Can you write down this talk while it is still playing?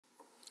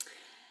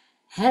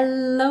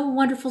Hello,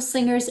 wonderful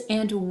singers,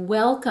 and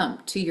welcome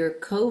to your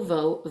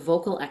Kovo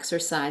vocal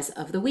exercise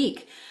of the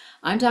week.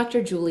 I'm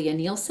Dr. Julia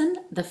Nielsen,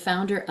 the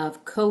founder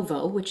of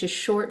Kovo, which is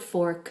short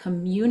for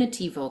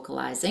Community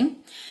Vocalizing,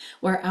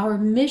 where our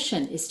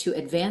mission is to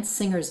advance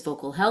singers'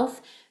 vocal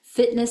health,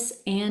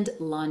 fitness, and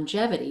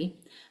longevity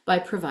by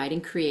providing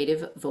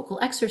creative vocal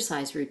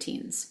exercise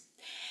routines.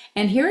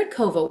 And here at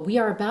Kovo, we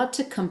are about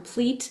to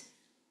complete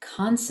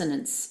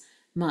Consonance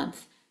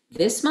Month.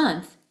 This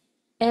month,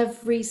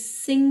 every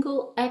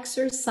single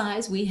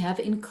exercise we have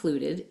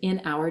included in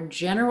our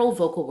general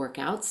vocal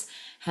workouts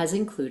has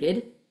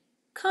included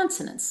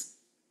consonants.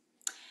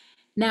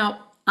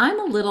 Now, I'm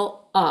a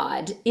little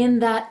odd in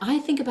that I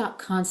think about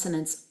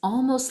consonants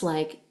almost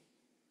like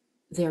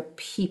they're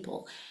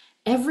people.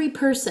 Every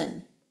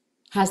person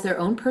has their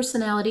own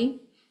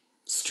personality,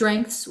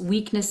 strengths,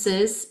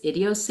 weaknesses,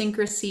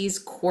 idiosyncrasies,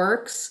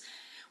 quirks.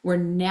 We're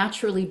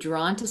naturally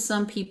drawn to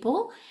some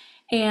people,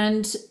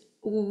 and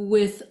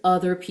with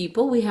other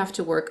people, we have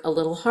to work a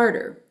little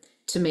harder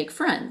to make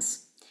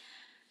friends.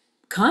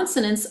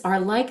 Consonants are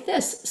like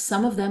this.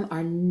 Some of them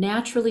are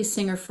naturally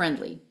singer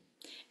friendly,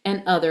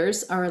 and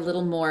others are a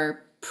little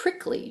more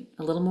prickly,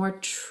 a little more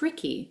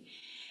tricky.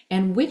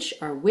 And which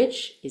are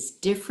which is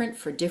different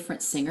for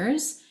different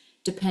singers,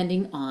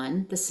 depending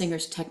on the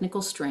singer's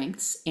technical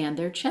strengths and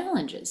their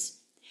challenges.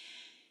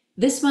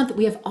 This month,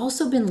 we have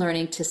also been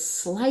learning to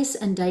slice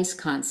and dice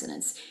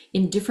consonants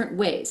in different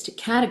ways to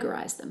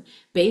categorize them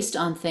based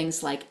on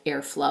things like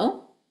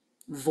airflow,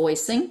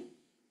 voicing,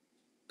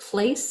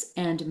 place,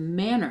 and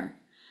manner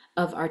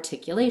of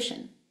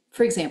articulation.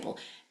 For example,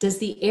 does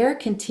the air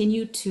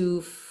continue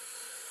to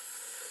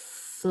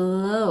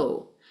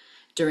flow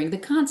during the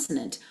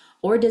consonant,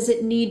 or does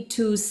it need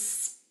to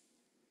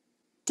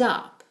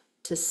stop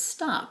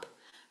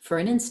for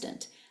an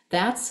instant?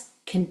 That's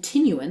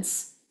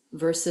continuance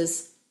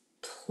versus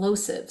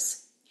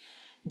plosives.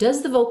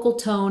 Does the vocal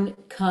tone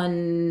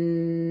continue,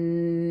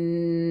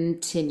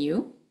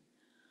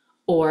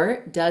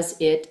 or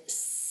does it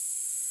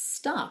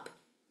stop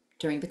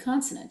during the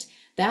consonant?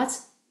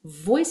 That's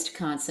voiced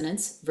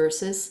consonants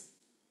versus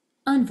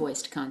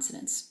unvoiced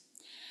consonants.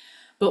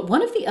 But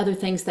one of the other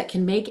things that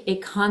can make a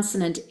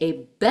consonant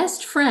a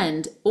best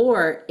friend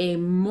or a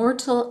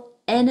mortal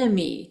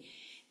enemy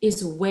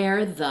is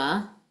where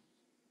the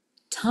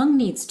tongue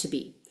needs to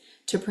be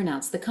to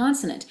pronounce the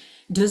consonant.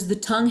 Does the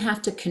tongue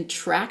have to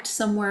contract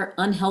somewhere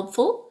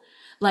unhelpful,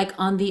 like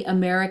on the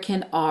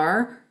American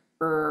R,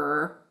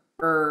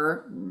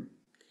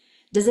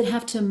 Does it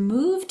have to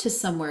move to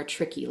somewhere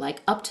tricky,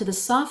 like up to the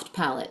soft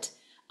palate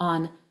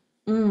on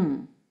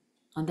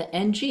the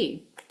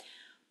NG?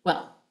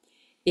 Well,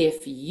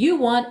 if you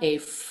want a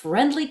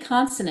friendly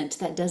consonant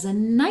that does a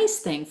nice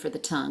thing for the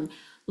tongue,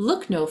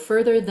 look no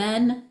further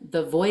than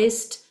the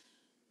voiced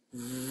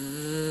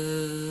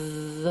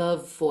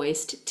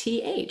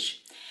TH.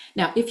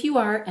 Now, if you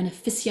are an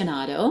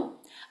aficionado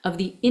of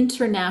the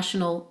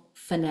International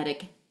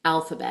Phonetic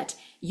Alphabet,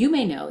 you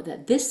may know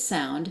that this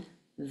sound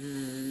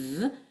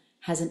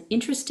has an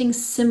interesting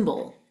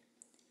symbol,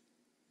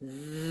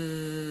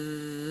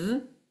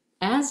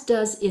 as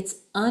does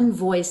its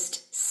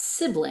unvoiced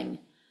sibling,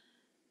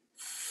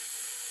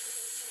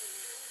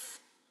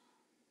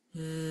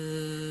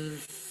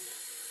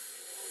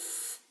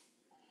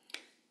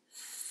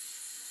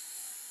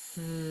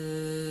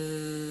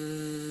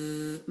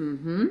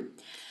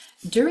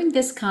 During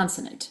this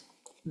consonant,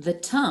 the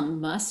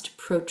tongue must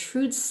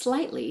protrude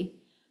slightly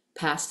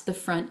past the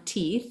front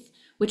teeth,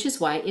 which is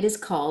why it is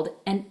called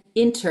an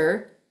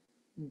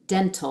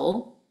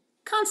interdental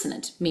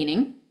consonant,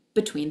 meaning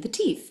between the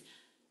teeth.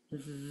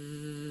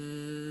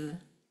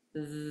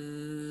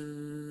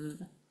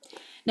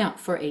 Now,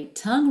 for a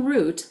tongue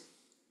root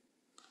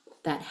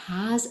that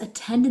has a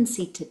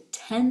tendency to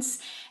tense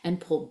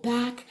and pull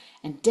back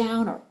and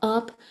down or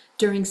up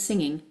during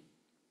singing,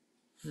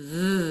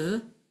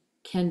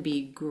 can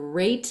be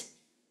great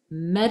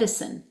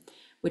medicine,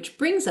 which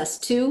brings us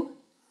to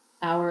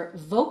our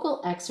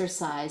vocal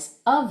exercise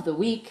of the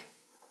week,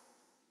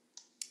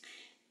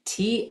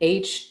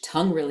 TH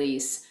tongue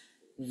release,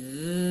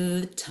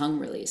 tongue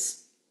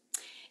release.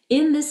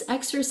 In this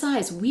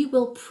exercise, we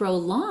will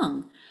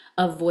prolong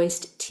a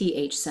voiced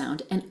TH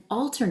sound and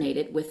alternate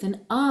it with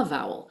an ah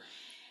vowel.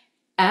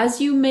 As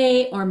you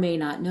may or may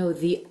not know,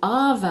 the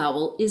ah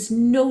vowel is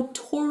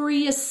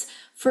notorious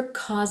for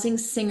causing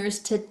singers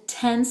to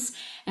tense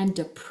and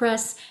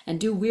depress and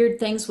do weird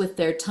things with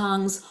their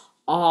tongues,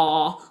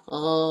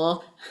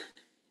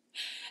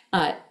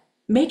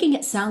 making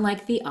it sound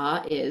like the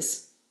ah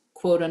is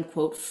quote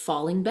unquote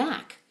falling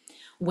back.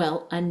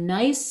 Well, a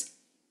nice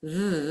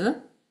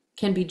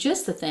can be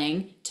just the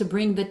thing to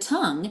bring the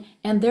tongue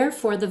and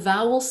therefore the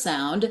vowel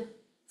sound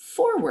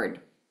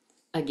forward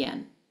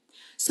again.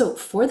 So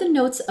for the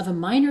notes of a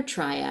minor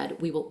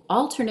triad, we will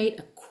alternate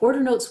a quarter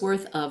note's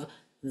worth of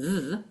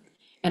th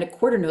and a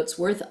quarter note's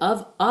worth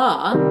of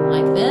ah,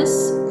 like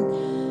this.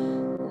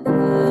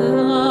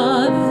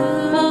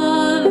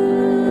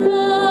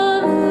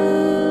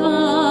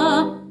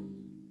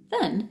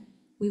 Then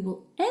we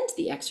will end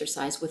the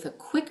exercise with a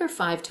quicker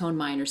 5-tone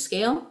minor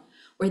scale,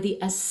 where the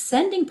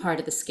ascending part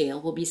of the scale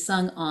will be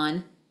sung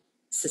on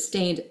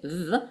sustained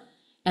th,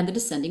 and the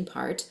descending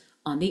part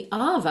on the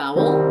ah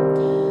vowel.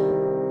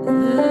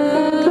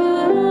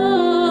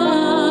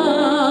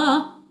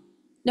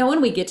 Now,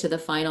 when we get to the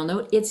final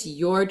note, it's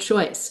your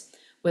choice,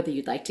 whether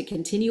you'd like to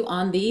continue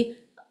on the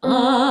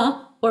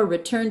ah or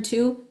return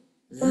to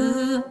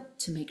th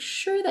to make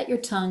sure that your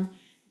tongue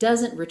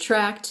doesn't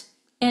retract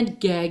and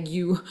gag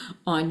you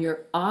on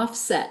your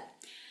offset.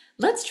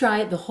 Let's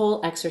try the whole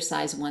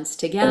exercise once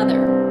together.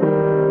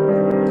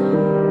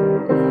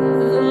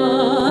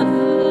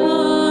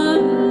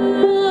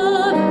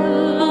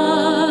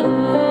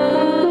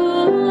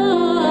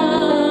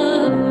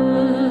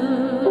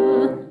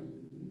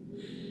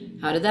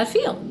 How did that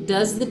feel?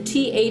 Does the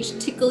TH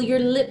tickle your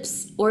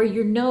lips or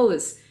your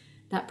nose?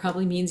 That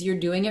probably means you're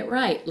doing it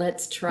right.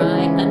 Let's try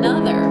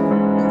another.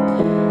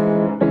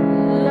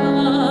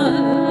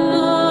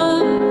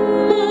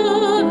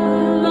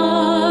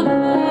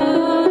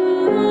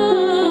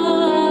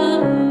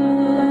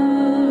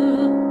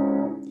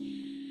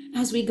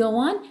 As we go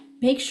on,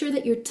 make sure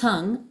that your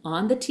tongue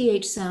on the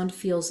TH sound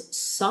feels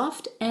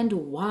soft and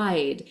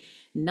wide,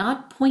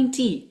 not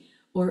pointy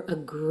or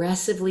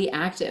aggressively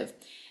active.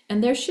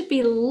 And there should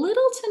be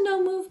little to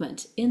no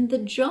movement in the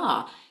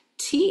jaw.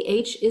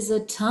 TH is a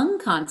tongue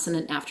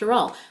consonant after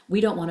all. We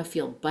don't want to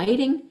feel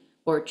biting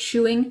or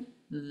chewing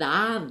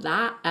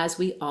that as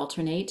we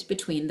alternate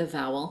between the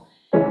vowel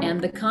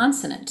and the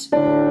consonant.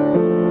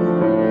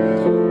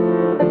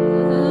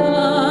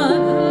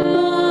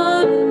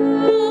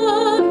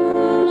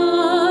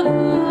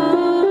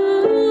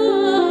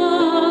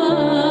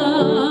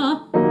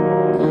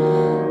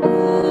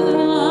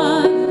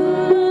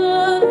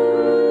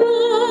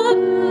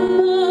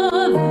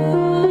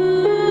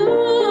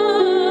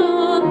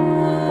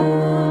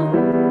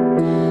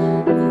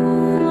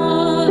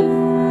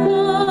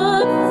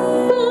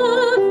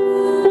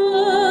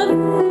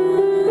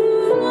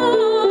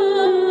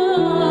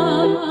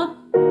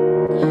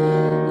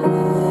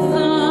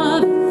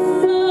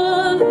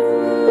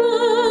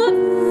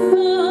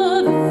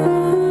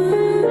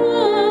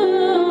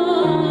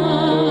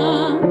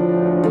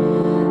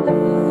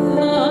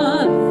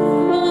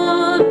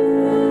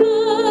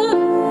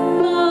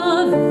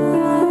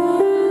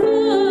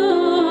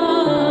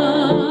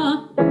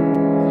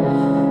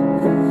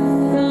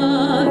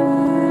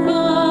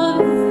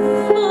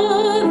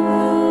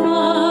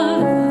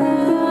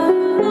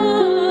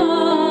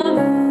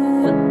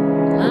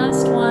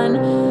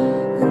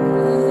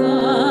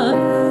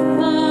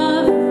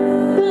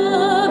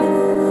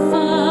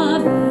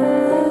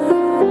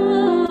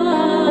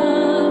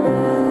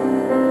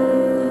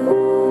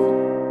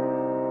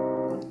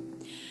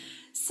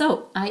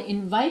 So I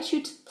invite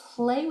you to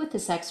play with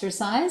this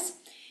exercise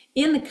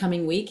in the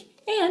coming week,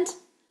 and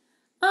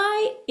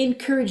I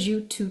encourage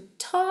you to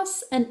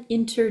toss an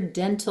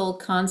interdental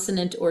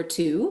consonant or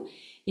two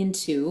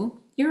into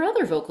your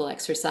other vocal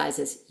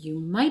exercises. You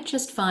might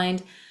just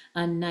find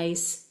a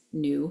nice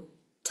new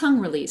tongue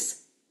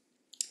release.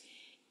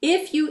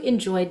 If you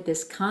enjoyed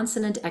this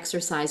consonant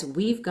exercise,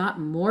 we've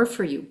got more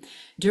for you.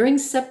 During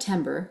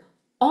September,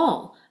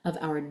 all of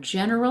our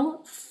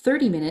general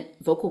 30-minute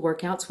vocal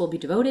workouts will be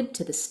devoted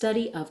to the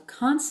study of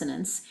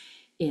consonants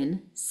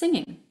in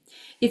singing.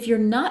 If you're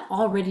not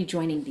already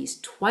joining these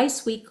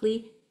twice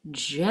weekly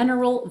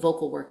general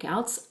vocal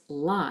workouts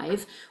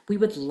live, we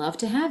would love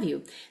to have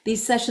you.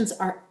 These sessions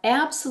are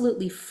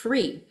absolutely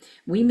free.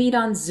 We meet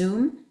on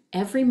Zoom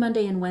every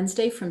Monday and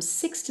Wednesday from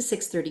 6 to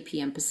 6:30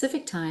 p.m.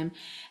 Pacific time,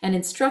 and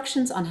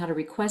instructions on how to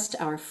request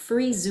our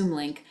free Zoom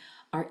link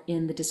are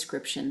in the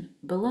description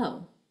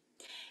below.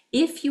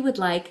 If you would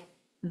like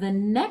the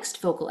next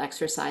vocal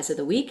exercise of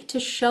the week to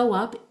show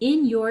up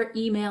in your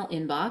email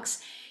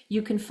inbox,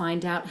 you can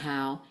find out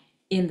how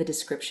in the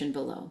description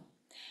below.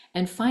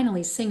 And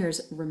finally,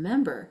 singers,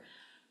 remember,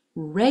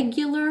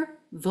 regular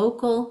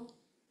vocal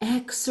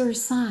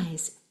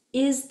exercise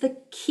is the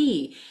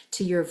key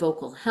to your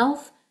vocal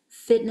health,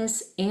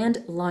 fitness,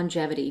 and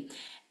longevity.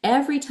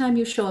 Every time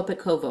you show up at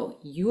Kovo,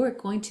 you are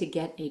going to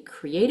get a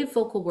creative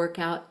vocal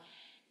workout,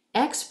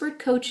 expert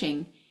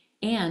coaching,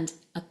 and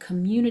a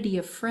community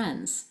of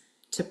friends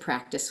to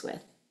practice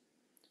with.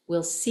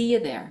 We'll see you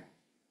there.